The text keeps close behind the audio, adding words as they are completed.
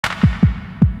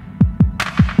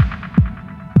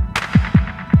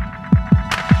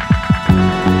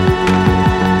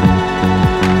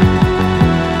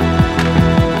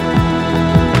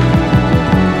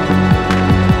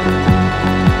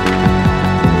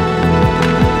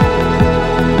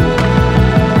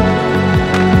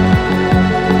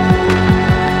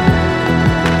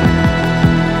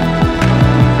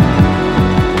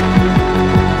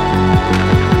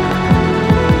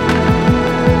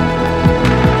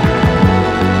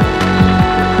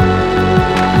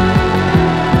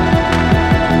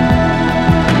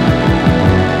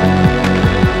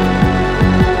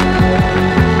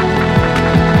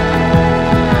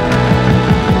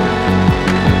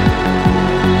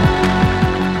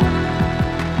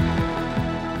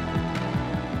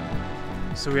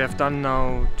So we have done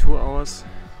now 2 hours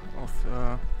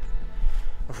of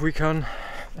recon,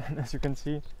 and as you can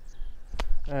see,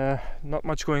 not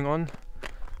much going on.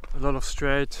 A lot of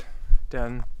straight,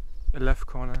 then a left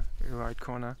corner, a right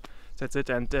corner. That's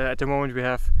it. And at the moment we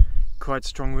have quite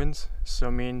strong winds, so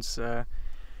means the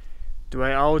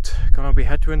way out gonna be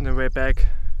headwind, the way back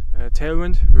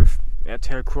tailwind with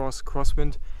tail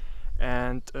crosswind,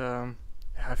 and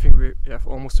I think we have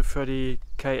almost a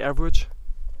 30k average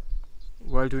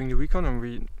while doing the recon, and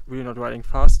we're really not riding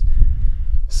fast.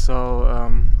 So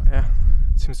yeah,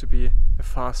 it seems to be a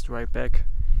fast ride back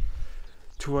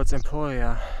towards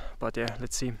Emporia. But yeah,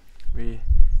 let's see. We're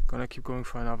gonna keep going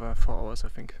for another 4 hours, I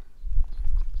think.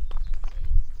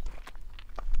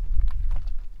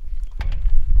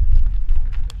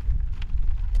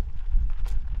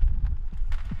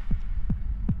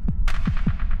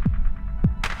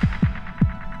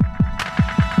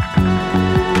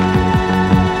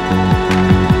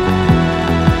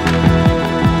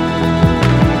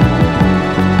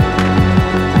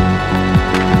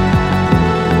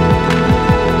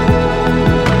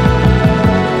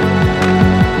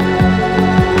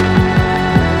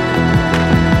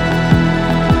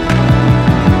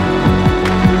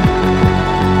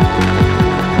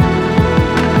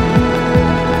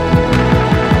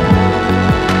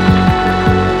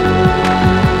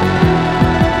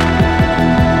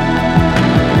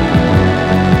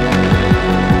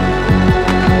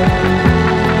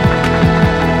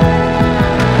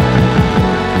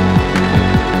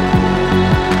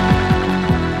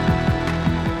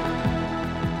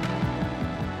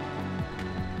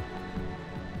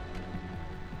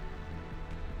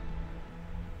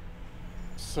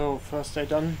 So first day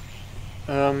done.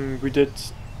 We did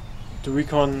the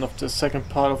recon of the second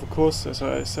part of the course, as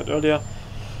I said earlier.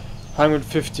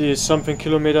 150 something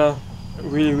kilometer,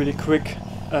 really quick.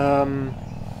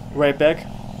 Way back,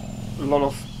 a lot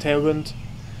of tailwind,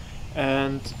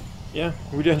 and yeah,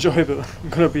 really enjoyable.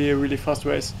 Gonna be a really fast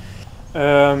race.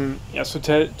 Yeah, so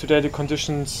today the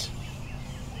conditions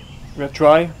were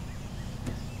dry.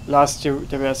 Last year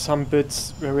there were some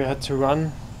bits where we had to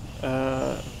run.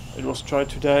 It was dry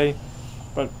today,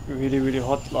 but really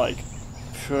hot, like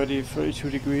 30-32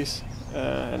 degrees,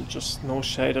 and just no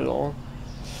shade at all.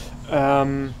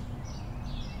 Yeah,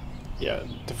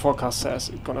 the forecast says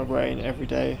it's gonna rain every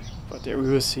day, but yeah, we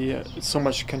will see. So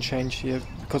much can change here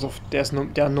because of there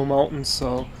are no mountains,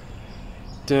 so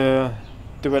the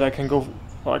weather can go,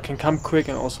 or it can come quick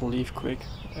and also leave quick,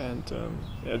 and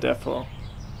yeah, therefore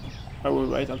I will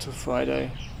wait until Friday.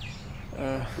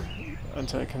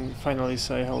 Until I can finally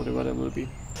say how the weather will be.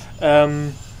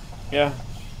 Yeah,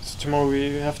 so tomorrow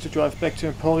we have to drive back to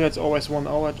Emporia. It's always 1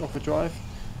 hour of a drive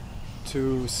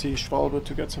to see Schwalbe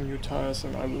to get some new tires,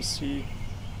 and I will see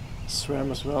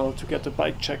SRAM as well to get the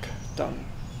bike check done.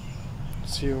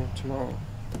 See you tomorrow.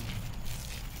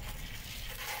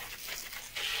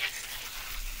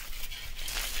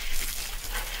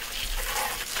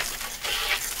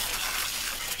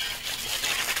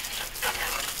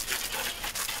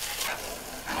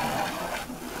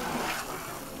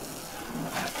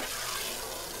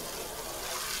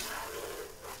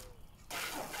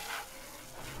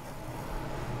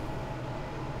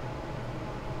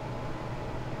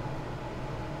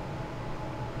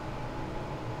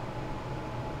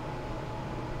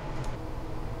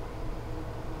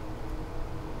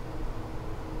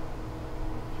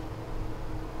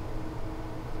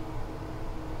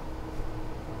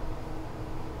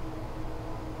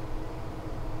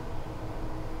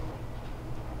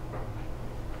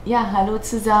 Ja, hallo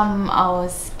zusammen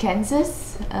aus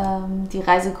Kansas. Die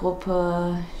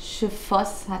Reisegruppe Schiff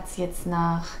Voss hat es jetzt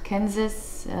nach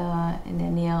Kansas in der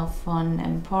Nähe von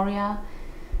Emporia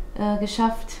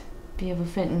geschafft. Wir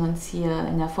befinden uns hier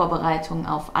in der Vorbereitung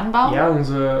auf Unbound. Ja,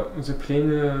 unsere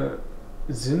Pläne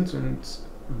sind und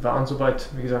waren soweit,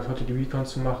 wie gesagt, heute die Recon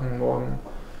zu machen. Morgen,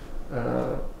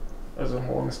 also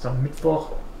morgen ist dann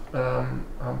Mittwoch,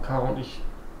 haben Caro und ich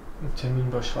einen Termin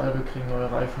bei Schwalbe, kriegen neue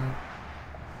Reifen.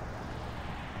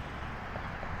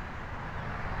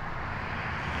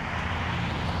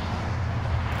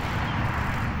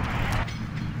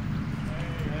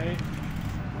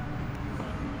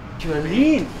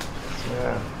 Lean.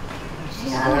 Yeah.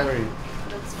 Yeah. Very.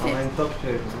 Looks I'm fit. in top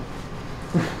shape.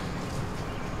 Huh?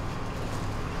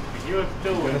 You were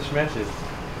still I'm gonna smash it.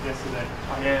 yesterday.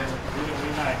 Yeah.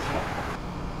 Really nice,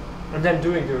 huh? And then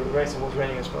during the race it was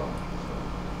raining as well,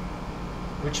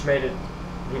 which made it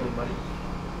really muddy.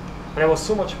 But there was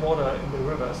so much water in the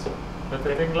rivers. But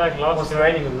I think like It last was year.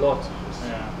 raining a lot.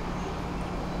 Yeah.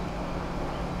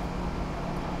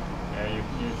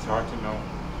 Yeah, it's hard to know.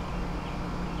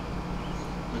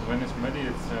 But when it's muddy,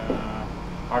 it's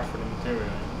hard for the material.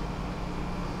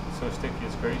 It's so sticky,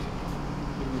 it's crazy.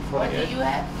 What do you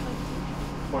have?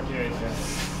 48, yeah.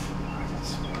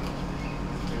 It's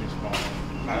really small.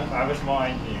 I have a small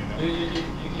engine, you know.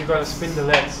 You gotta spin the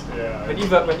legs. Yeah. When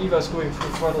Eva's going full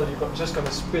throttle, you're just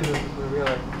gonna spin it. We're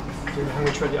like doing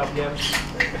 120 RPMs,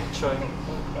 trying.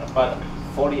 But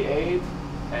 48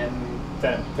 and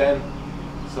 10.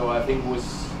 So I think was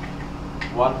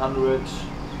 100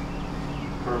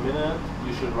 per minute.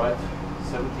 You should ride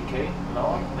 70k an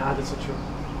hour. Nah, that's not true.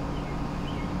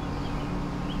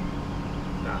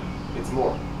 Nah, It's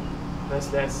more.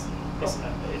 that's less.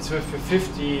 It's with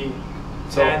 50,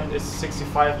 So- 10, it's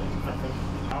 65, I think.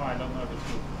 Now I don't know if it's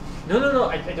good. No,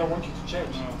 I don't want you to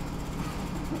change. No.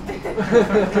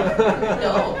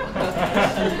 No.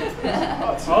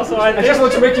 Also, I just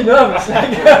want to make you nervous.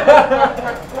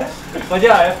 But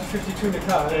yeah, I have 52 in the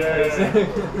car. Yeah.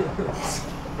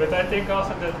 But I think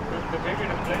also that the bigger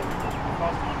the plate, the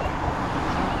faster.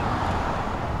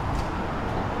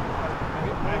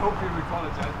 I hope you recall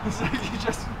it, Jan. It's like you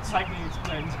just cycling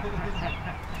explained.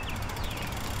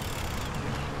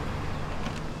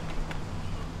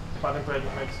 Bottom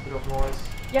bracket makes a bit of noise.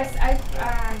 Yes,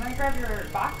 I'm going to grab your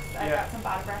box. I've Yeah. got some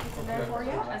bottom brackets in there for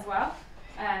you as well.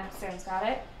 Sam's got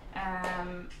it.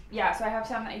 Yeah, so I have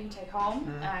some that you can take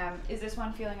home. Is this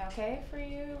one feeling okay for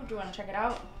you? Do you want to check it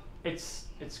out? It's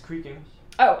creaking.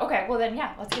 Oh, okay. Well then,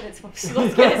 yeah, let's get it switched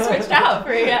out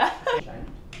for you.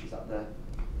 Is that the?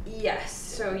 Yes.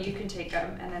 So you can take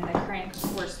them, and then the cranks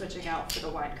we're switching out for the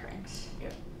wide cranks.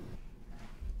 Yeah.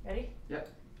 Ready? Yep.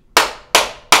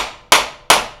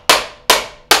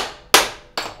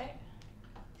 Okay.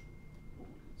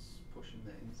 It's pushing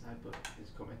the inside, but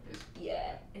it's coming.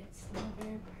 Yeah, it's not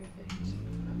very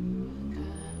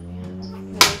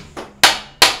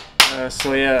perfect.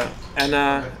 So yeah,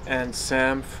 Anna and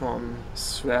Sam from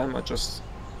SRAM are just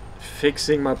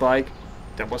fixing my bike.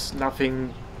 There was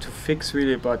nothing to fix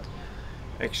really, but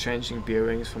exchanging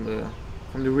bearings from the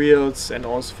wheels and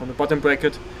also from the bottom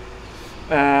bracket.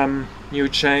 New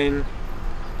chain.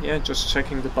 Yeah, just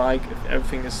checking the bike if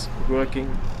everything is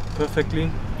working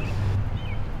perfectly.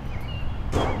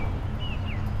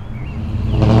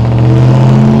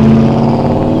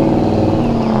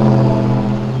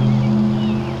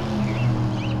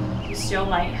 You still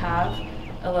might have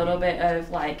a little bit of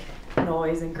like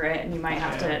noise and grit, and you might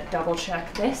have to double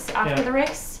check this after the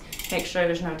race, make sure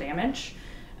there's no damage.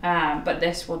 But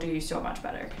this will do you so much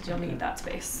better because you'll need that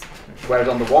space. Whereas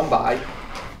on the one bike,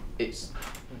 it's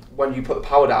when you put the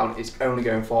power down, it's only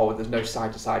going forward. There's no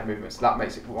side to side movement, so that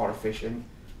makes it more efficient.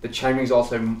 The chainring's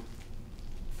also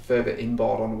further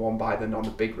inboard on the one bike than on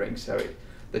the big ring, so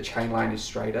the chain line is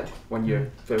straighter when you're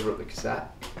further up the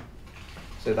cassette.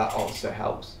 So that also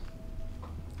helps.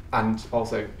 And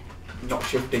also, not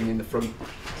shifting in the front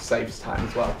saves time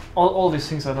as well. All these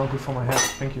things are not good for my head.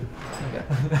 Thank you. Yeah.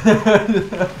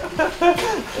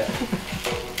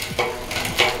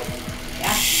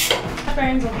 Yeah, the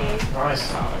bearings will be Nice.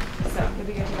 solid, so you'll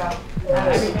be good to go.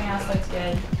 Everything else looks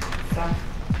good.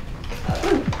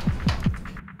 So.